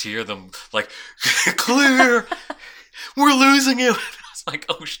just hear them like, clear! We're losing it! Like,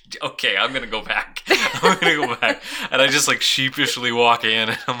 oh, okay, I'm gonna go back. And I just like sheepishly walk in,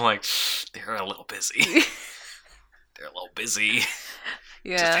 and I'm like, they're a little busy.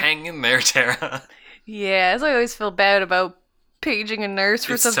 Yeah. Just hang in there, Tara. Yeah, I always feel bad about paging a nurse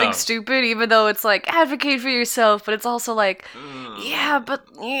for something stupid, even though it's like, advocate for yourself, but it's also like, to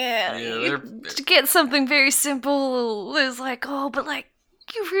get something very simple is like, oh, but like,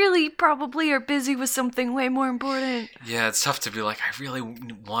 you really probably are busy with something way more important. Yeah, it's tough to be like, I really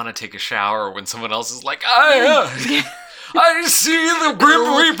want to take a shower when someone else is like, I see the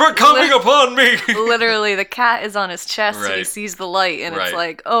Grim Reaper coming upon me. Literally, the cat is on his chest and he sees the light, and it's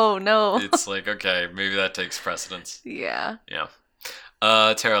like, oh no. It's like, okay, maybe that takes precedence. Yeah. Yeah.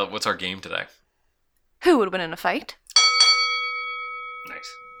 Tara, what's our game today? Who would win in a fight? Nice.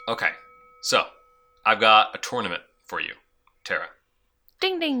 Okay, so I've got a tournament for you, Tara.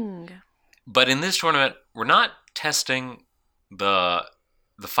 Ding ding. But in this tournament, we're not testing the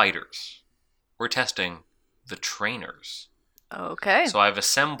fighters. We're testing the trainers. Okay. So I've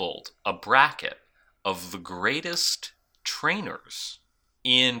assembled a bracket of the greatest trainers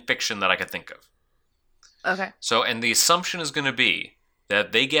in fiction that I could think of. Okay. So, and the assumption is going to be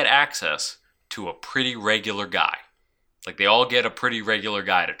that they get access to a pretty regular guy. Like, they all get a pretty regular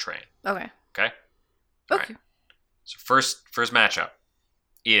guy to train. Okay. Okay? All okay. Right. So first matchup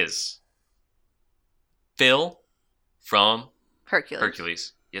is Phil from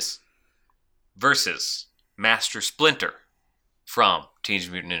Hercules. Yes. Versus Master Splinter from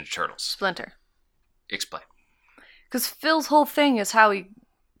Teenage Mutant Ninja Turtles. Splinter. Explain. Because Phil's whole thing is how he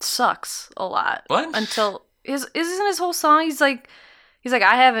sucks a lot. What? Until isn't his whole song? He's like,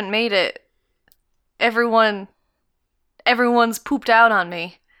 I haven't made it. Everyone's pooped out on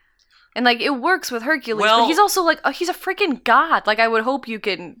me. And, like, it works with Hercules, but he's also, like, he's a freaking god. Like, I would hope you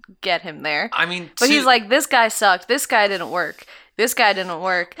can get him there. I mean... But he's like, this guy sucked. This guy didn't work. This guy didn't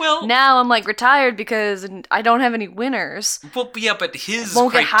work. Well... Now I'm, like, retired because I don't have any winners. Well, yeah, but his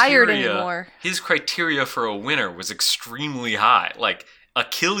won't get hired anymore. His criteria for a winner was extremely high. Like,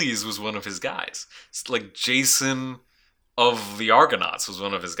 Achilles was one of his guys. Like, Jason of the Argonauts was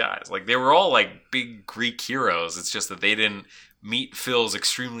one of his guys. Like, they were all, like, big Greek heroes. It's just that they didn't meet Phil's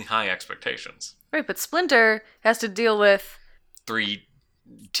extremely high expectations. Right, but Splinter has to deal with 3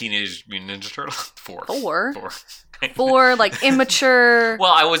 Teenage Mutant Ninja Turtles. 4. 4, like, immature.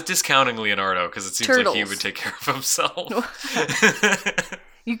 Well, I was discounting Leonardo because it seems turtles. like he would take care of himself.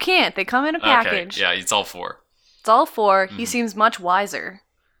 You can't. They come in a package. Okay. Yeah, it's all 4. It's all 4. Mm-hmm. He seems much wiser.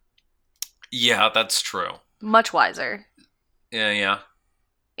 Yeah, that's true. Much wiser. Yeah.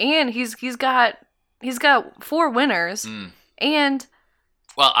 And he's got 4 winners. And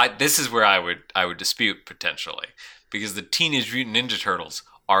well, this is where I would dispute potentially, because the Teenage Mutant Ninja Turtles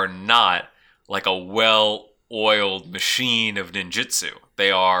are not like a well-oiled machine of ninjutsu.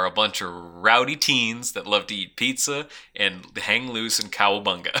 They are a bunch of rowdy teens that love to eat pizza and hang loose in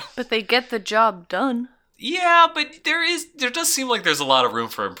cowabunga. But they get the job done. Yeah, but there does seem like there's a lot of room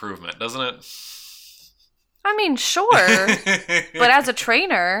for improvement, doesn't it? I mean, sure, but as a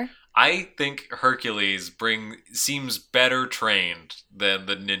trainer, I think Hercules seems better trained than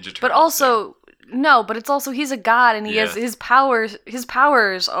the Ninja Turtles. But also, no, but it's also he's a god and he has his powers. His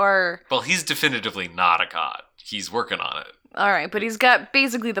powers are. Well, he's definitively not a god. He's working on it. All right, but he's got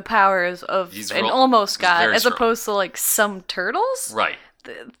basically the powers of an almost god, as opposed to like some turtles, right?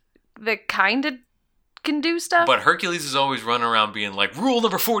 That kind of can do stuff. But Hercules is always running around being like, rule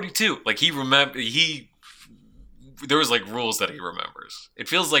number 42. Like there was like rules that he remembers. It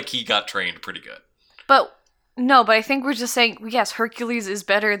feels like he got trained pretty good. But I think we're just saying, yes, Hercules is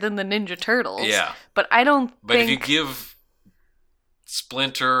better than the Ninja Turtles. Yeah. But I don't think... But if you give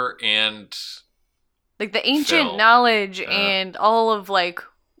Splinter and like the ancient knowledge and all of like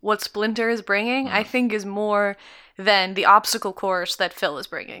what Splinter is bringing, I think is more than the obstacle course that Phil is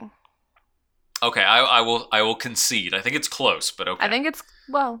bringing. Okay, I will concede. I think it's close, but okay. I think it's,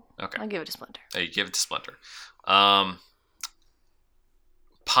 okay. I'll give it to Splinter. You give it to Splinter.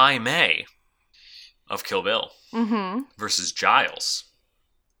 Pai Mei of Kill Bill versus Giles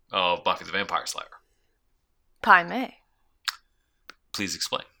of Buffy the Vampire Slayer. Pai Mei. Please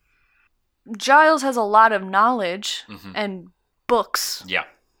explain. Giles has a lot of knowledge and books. Yeah.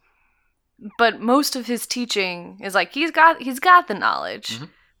 But most of his teaching is like he's got the knowledge,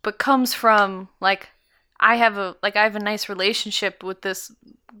 but comes from like I have a nice relationship with this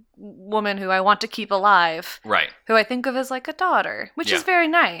woman who I want to keep alive. Right. Who I think of as like a daughter, which is very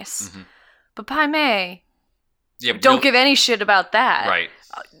nice. But Pai Mei, don't give any shit about that. Right.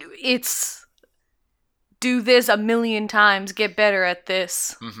 It's do this 1,000,000 times, get better at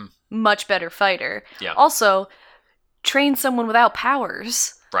this, much better fighter. Yeah. Also, train someone without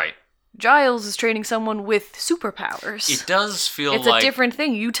powers. Right. Giles is training someone with superpowers. It does feel it's a different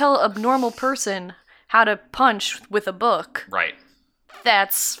thing. You tell a normal person how to punch with a book. Right.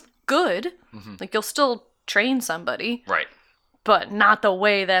 That's good. Like, you'll still train somebody. Right. But not the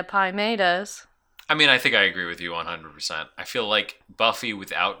way that Pai Mei does. I mean, I think I agree with you 100%. I feel like Buffy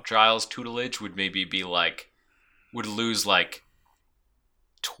without Giles' tutelage would maybe be like, would lose like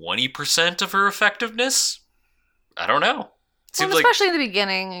 20% of her effectiveness? I don't know. Well, especially in the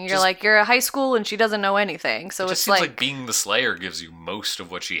beginning, you're a high school and she doesn't know anything, so it's like being the Slayer gives you most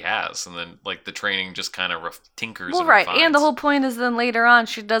of what she has, and then like the training just kind of tinkers. Well, right, and the whole point is then later on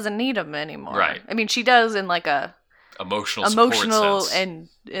she doesn't need him anymore. Right. I mean, she does in like a emotional sense. And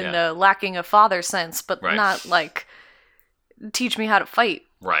in the lacking a father sense, but not like teach me how to fight.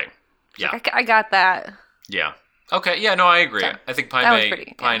 Right. Yeah. Like, I got that. Yeah. Okay. Yeah. No, I agree. So, I think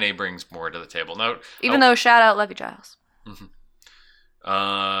Pai Mei brings more to the table. Now, even though shout out Lucky Giles.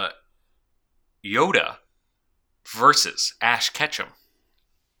 Yoda versus Ash Ketchum.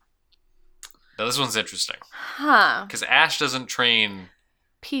 Now this one's interesting. Because Ash doesn't train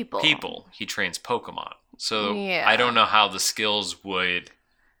people. He trains Pokemon. So I don't know how the skills would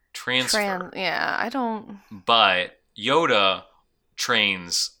transfer. I don't. But Yoda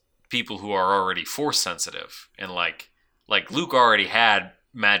trains people who are already force sensitive. And like Luke already had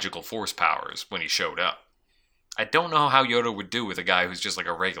magical force powers when he showed up. I don't know how Yoda would do with a guy who's just like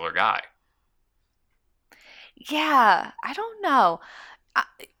a regular guy. Yeah, I don't know.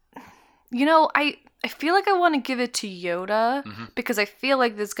 I feel like I want to give it to Yoda because I feel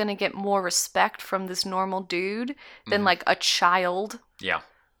like there's going to get more respect from this normal dude than like a child. Yeah.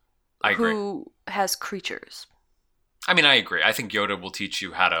 I agree. Who has creatures. I mean, I agree. I think Yoda will teach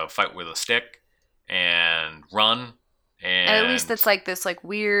you how to fight with a stick and run. And at least it's like this like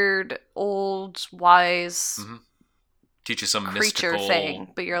weird, old, wise teach you some creature mystical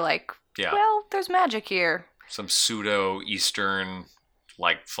thing. But you're like, well, there's magic here. Some pseudo-Eastern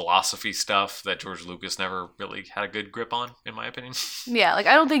like philosophy stuff that George Lucas never really had a good grip on, in my opinion. Yeah, like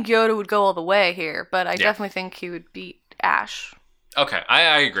I don't think Yoda would go all the way here, but I definitely think he would beat Ash. Okay,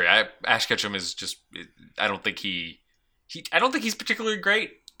 I agree. Ash Ketchum is just. I don't think I don't think he's particularly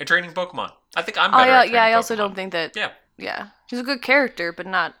great at training Pokemon. I think I'm better. At training I also Pokemon. don't think that. Yeah, he's a good character, but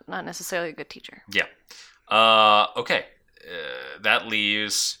not necessarily a good teacher. Yeah. Okay. That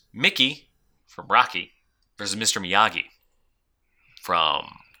leaves Mickey from Rocky versus Mr. Miyagi from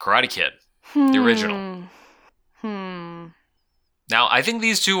Karate Kid, the original. Now, I think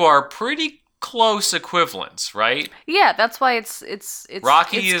these two are pretty close equivalents, right? Yeah, that's why it's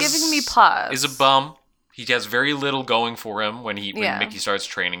Rocky it's giving me pause. Is a bum. He has very little going for him when Mickey starts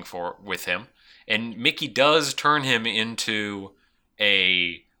training with him. And Mickey does turn him into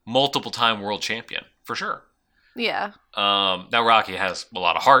a multiple-time world champion, for sure. Yeah. Now Rocky has a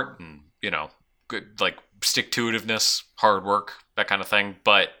lot of heart and, good, like, stick-to-itiveness, hard work, that kind of thing.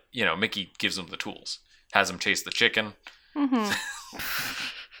 But, Mickey gives him the tools. Has him chase the chicken.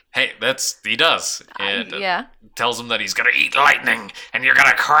 Hey, he does. And tells him that he's going to eat lightning and you're going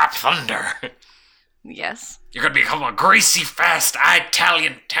to crop thunder. Yes. You're going to become a greasy, fast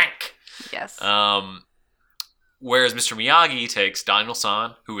Italian tank. Yes. Whereas Mr. Miyagi takes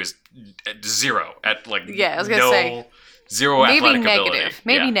Daniel-san, who is at zero, at like zero athletic ability.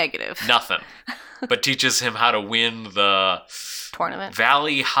 Maybe negative. Nothing. But teaches him how to win the tournament.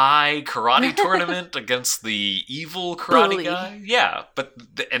 Valley High karate tournament against the evil karate guy. Yeah,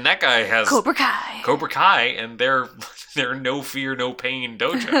 and that guy has Cobra Kai, and they're no fear, no pain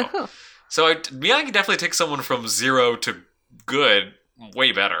dojo. So Miyagi definitely takes someone from zero to good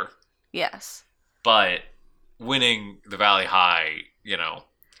way better. Yes. But winning the Valley High,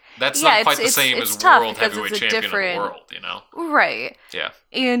 that's not quite the same as world heavyweight champion of the world, Right. Yeah.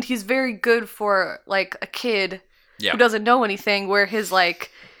 And he's very good for, like, a kid who doesn't know anything, where his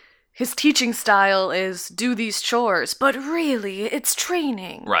teaching style is do these chores, but really, it's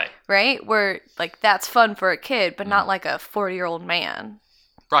training. Right. Right? Where, like, that's fun for a kid, but not like a 40-year-old man.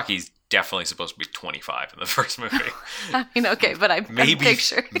 Rocky's definitely supposed to be 25 in the first movie. I mean, okay, but I'm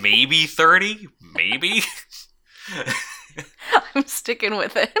picturing. Maybe 30? Maybe? I'm sticking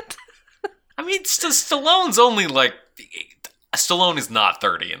with it. I mean, Stallone's only like... Stallone is not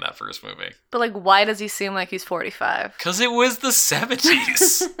 30 in that first movie. But, like, why does he seem like he's 45? Because it was the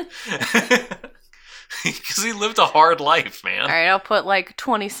 70s. Because he lived a hard life, man. All right, I'll put, like,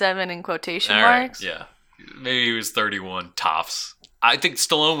 27 in quotation marks. Right, yeah. Maybe he was 31 tops. I think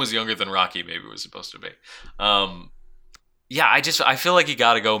Stallone was younger than Rocky maybe was supposed to be. I feel like you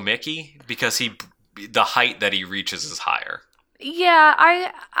got to go Mickey because the height that he reaches is higher. Yeah,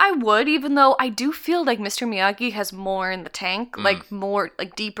 I would, even though I do feel like Mr. Miyagi has more in the tank, like more,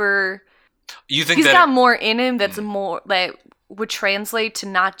 like deeper. You think he's got more in him that's more that would translate to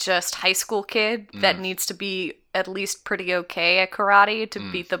not just high school kid that needs to be at least pretty okay at karate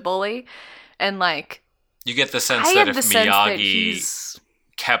to beat the bully, and like. You get the sense that if Miyagi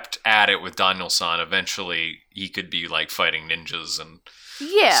kept at it with Daniel-san, eventually he could be like fighting ninjas and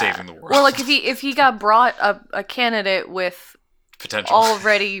saving the world. Well, like if he got brought a candidate with potential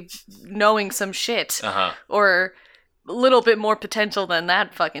already knowing some shit, or a little bit more potential than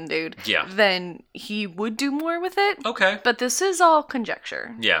that fucking dude, then he would do more with it. Okay. But this is all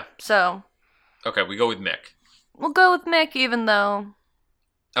conjecture. Yeah. So. Okay, we go with Mick. We'll go with Mick, even though.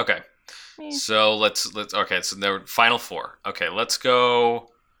 Okay. So let's okay, so there were final four. Okay, let's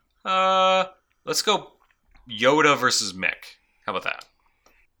go Yoda versus Mick. How about that?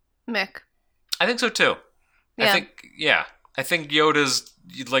 Mick. I think so too. Yeah. I think Yoda's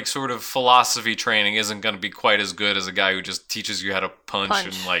like sort of philosophy training isn't going to be quite as good as a guy who just teaches you how to punch.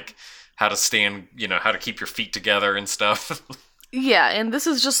 And like how to stand, how to keep your feet together and stuff. Yeah, and this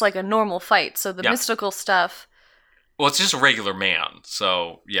is just like a normal fight, so the mystical stuff. Well, it's just a regular man,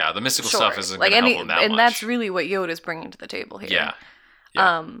 so yeah, the mystical stuff isn't going to help him that much. And that's really what Yoda's bringing to the table here. Yeah.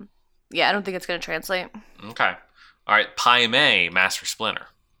 I don't think it's going to translate. Okay. All right, Pai Mei, Master Splinter.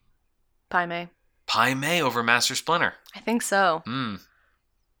 Pai Mei. Pai Mei over Master Splinter. I think so.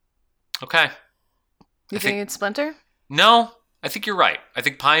 Okay. You think it's Splinter? No, I think you're right. I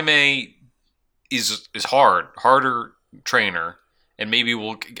think Pai Mei is harder trainer, and maybe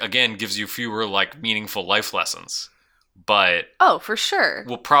will again gives you fewer like meaningful life lessons. But oh, for sure,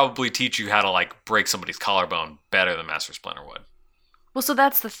 will probably teach you how to like break somebody's collarbone better than Master Splinter would. Well, so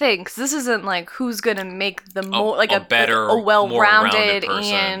that's the thing, because this isn't like who's gonna make the more like a better, a well-rounded more rounded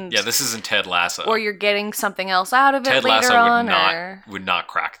person. And yeah, this isn't Ted Lasso, or you're getting something else out of it Ted later Lasso on. would not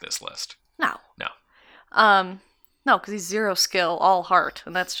crack this list. No. No, because he's zero skill, all heart,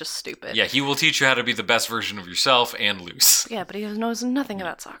 and that's just stupid. Yeah, he will teach you how to be the best version of yourself and lose. Yeah, but he knows nothing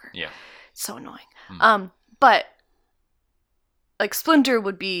about soccer. Yeah, it's so annoying. But like Splinter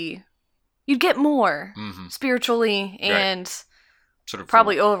would be, you'd get more spiritually and. Sort of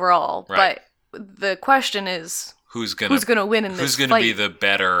probably overall, right. But the question is who's gonna win in this fight? Who's gonna be the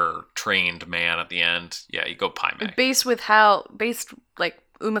better trained man at the end? Yeah, you go Pai Mei. Based like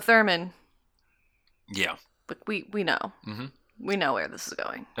Uma Thurman. Yeah, but we know we know where this is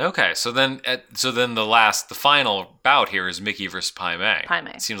going. Okay, so then the final bout here is Mickey versus Pai Mei. Pai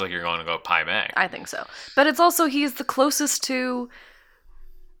Mei. It seems like you're going to go Pai Mei. I think so, but it's also he's the closest to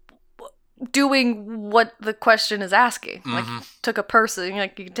doing what the question is asking. Like, took a person,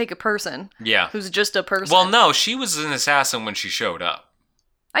 like, you can take a person. Yeah. Who's just a person. Well, no, she was an assassin when she showed up.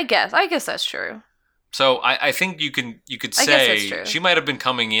 I guess that's true. So I think you could say she might have been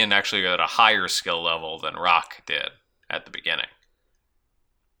coming in actually at a higher skill level than Rock did at the beginning.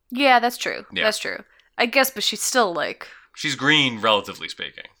 Yeah, that's true. Yeah. That's true. I guess, but she's still, like... She's green, relatively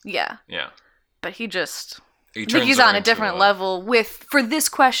speaking. Yeah. Yeah. But Mickey's on a different level for this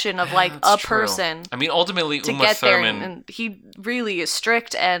question of like a person. I mean, ultimately, to Uma get Thurman, there, and he really is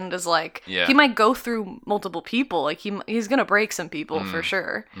strict and is like he might go through multiple people. Like he's gonna break some people for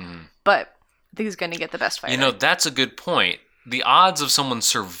sure, but I think he's gonna get the best fighter. You know, that's a good point. The odds of someone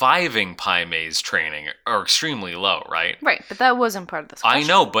surviving Pai Mei's training are extremely low, right? Right, but that wasn't part of this question. I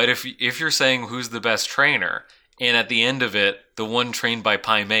know, but if you're saying who's the best trainer, and at the end of it, the one trained by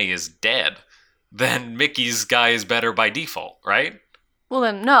Pai Mei is dead. Then Mickey's guy is better by default, right? Well,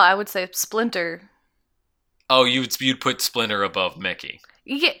 then, no, I would say Splinter. Oh, you'd put Splinter above Mickey.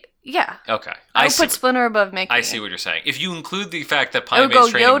 Yeah. Okay. I would put Splinter above Mickey. I see what you're saying. If you include the fact that Pai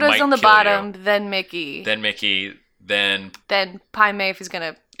Mei's training Yoda's might on the kill bottom, you, then Mickey. Then Pai Mei if he's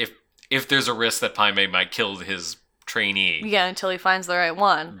gonna... If there's a risk that Pai Mei might kill his trainee. Yeah, until he finds the right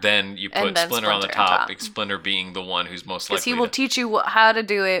one. Then you put Splinter on the top, Splinter being the one who's most likely because he will teach you how to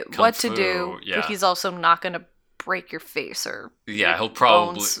do it, what to do, but he's also not going to break your face or he'll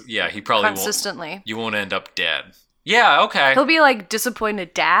probably he probably consistently. Won't. You won't end up dead. Yeah, okay. He'll be like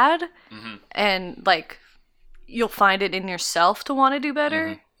disappointed dad, and like you'll find it in yourself to want to do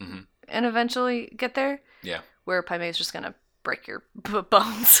better, and eventually get there. Yeah, where Pai Mei is just going to break your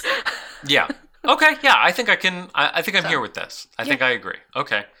bones. Yeah. Okay, yeah, I think I'm here with this. I think I agree.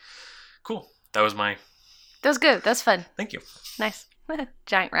 Okay, cool. That was good. That's fun. Thank you. Nice.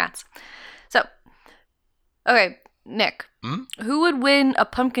 Giant rats. So, okay, Nick. Who would win a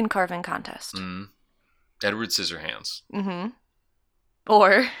pumpkin carving contest? Edward Scissorhands.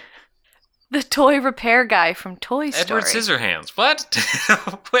 Or the toy repair guy from Toy Story. Edward Scissorhands. What?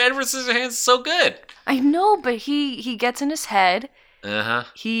 Edward Scissorhands is so good. I know, but he gets in his head. Uh-huh.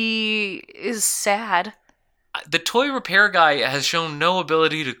 He is sad. The toy repair guy has shown no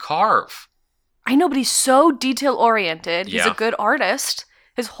ability to carve. I know, but he's so detail-oriented. He's a good artist.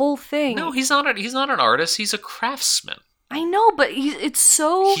 His whole thing. No, he's not an artist. He's a craftsman. I know, but it's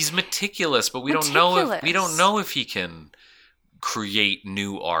so... He's meticulous, but we don't know if he can create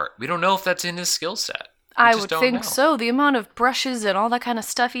new art. We don't know if that's in his skill set. I would think so. The amount of brushes and all that kind of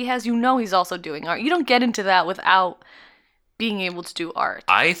stuff he has, he's also doing art. You don't get into that without being able to do art.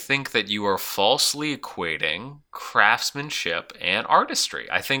 I think that you are falsely equating craftsmanship and artistry.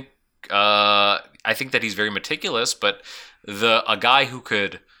 I think that he's very meticulous, but a guy who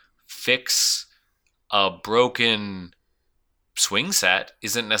could fix a broken swing set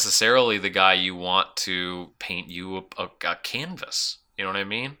isn't necessarily the guy you want to paint you a canvas. You know what I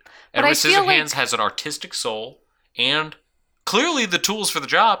mean? Edward Scissorhands has an artistic soul and clearly the tools for the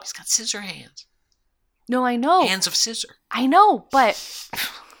job. He's got scissor hands. No, I know. Hands of scissor. I know, but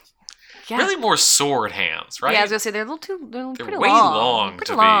really more sword hands, right? Yeah, I was gonna say they're pretty way long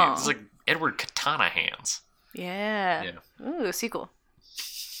to be. It's like Edward Katana hands. Yeah. Ooh, sequel.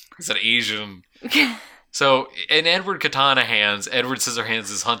 It's an Asian. So in Edward Katana hands, Edward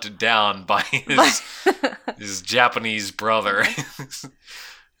Scissorhands is hunted down by his Japanese brother,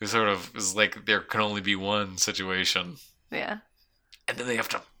 who sort of is like there can only be one situation. Yeah. And then they have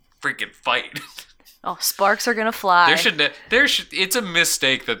to freaking fight. Oh, sparks are gonna fly. It's a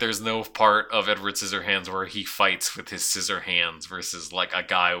mistake that there's no part of Edward Scissorhands where he fights with his scissor hands versus like a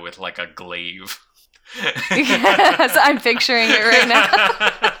guy with like a glaive. Yes, I'm picturing it right now.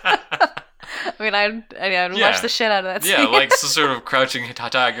 I mean, I'd watch the shit out of that scene. Yeah, like some sort of Crouching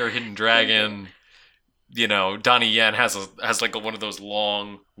Tiger, Hidden Dragon. You know, Donnie Yen has like one of those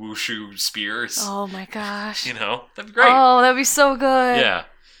long wushu spears. Oh my gosh. You know, that'd be great. Oh, that'd be so good. Yeah.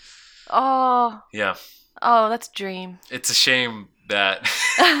 Oh. Yeah. Oh, that's a dream. It's a shame that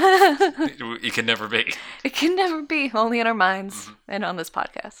it can never be. It can never be. Only in our minds and on this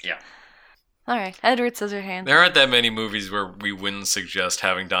podcast. Yeah. All right. Edward Scissorhands. There aren't that many movies where we wouldn't suggest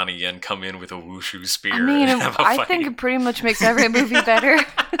having Donnie Yen come in with a wushu spear. I mean, and have a I fight. think it pretty much makes every movie better.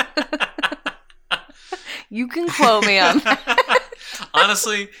 You can quote me on that.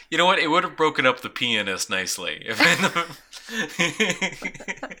 Honestly, you know what? It would have broken up The Pianist nicely. If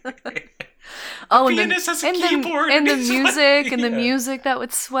Pianist has a keyboard. And the music, like, and the music that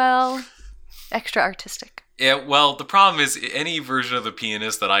would swell. Extra artistic. Yeah, well, the problem is any version of The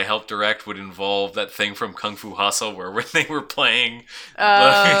Pianist that I helped direct would involve that thing from Kung Fu Hustle where when they were playing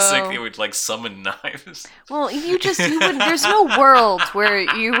the music, they would like summon knives. Well, you wouldn't, there's no world where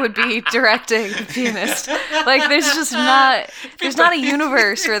you would be directing The Pianist. Like, there's not a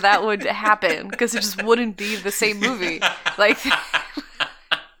universe where that would happen, because it just wouldn't be the same movie. Like,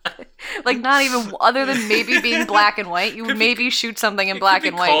 not even, other than maybe being black and white, you would maybe shoot something in black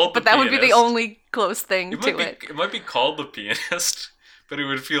and white, but that would be the only close thing to it. It might be called The Pianist, but it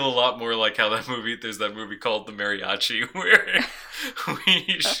would feel a lot more like how there's that movie called The Mariachi, where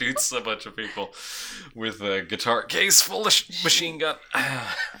he shoots a bunch of people with a guitar case full of machine gun.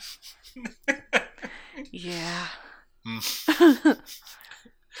 Yeah.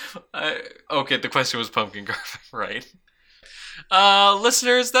 Okay, the question was pumpkin carving, right?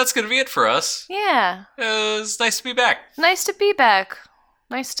 Listeners, that's going to be it for us. Yeah. It was nice to be back. Nice to be back.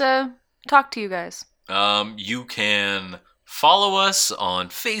 Nice to talk to you guys. You can follow us on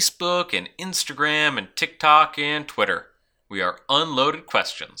Facebook and Instagram and TikTok and Twitter. We are Unloaded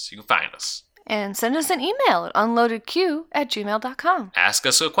Questions. You can find us. And send us an email at unloadedq@gmail.com. Ask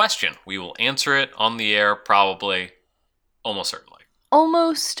us a question. We will answer it on the air, probably. Almost certainly.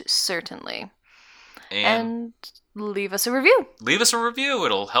 Almost certainly. And leave us a review. Leave us a review.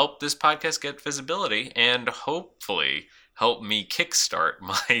 It'll help this podcast get visibility and hopefully help me kickstart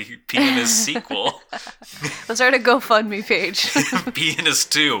my Pianist sequel. Let's start a GoFundMe page.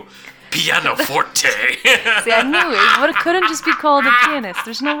 Pianist 2. Pianoforte. See, I knew it. But it couldn't just be called The Pianist.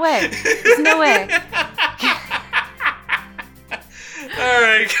 There's no way. There's no way. All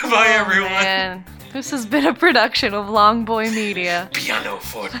right. Goodbye, everyone. Man. This has been a production of Long Boy Media.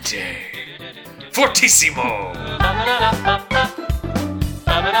 Pianoforte. Fortissimo.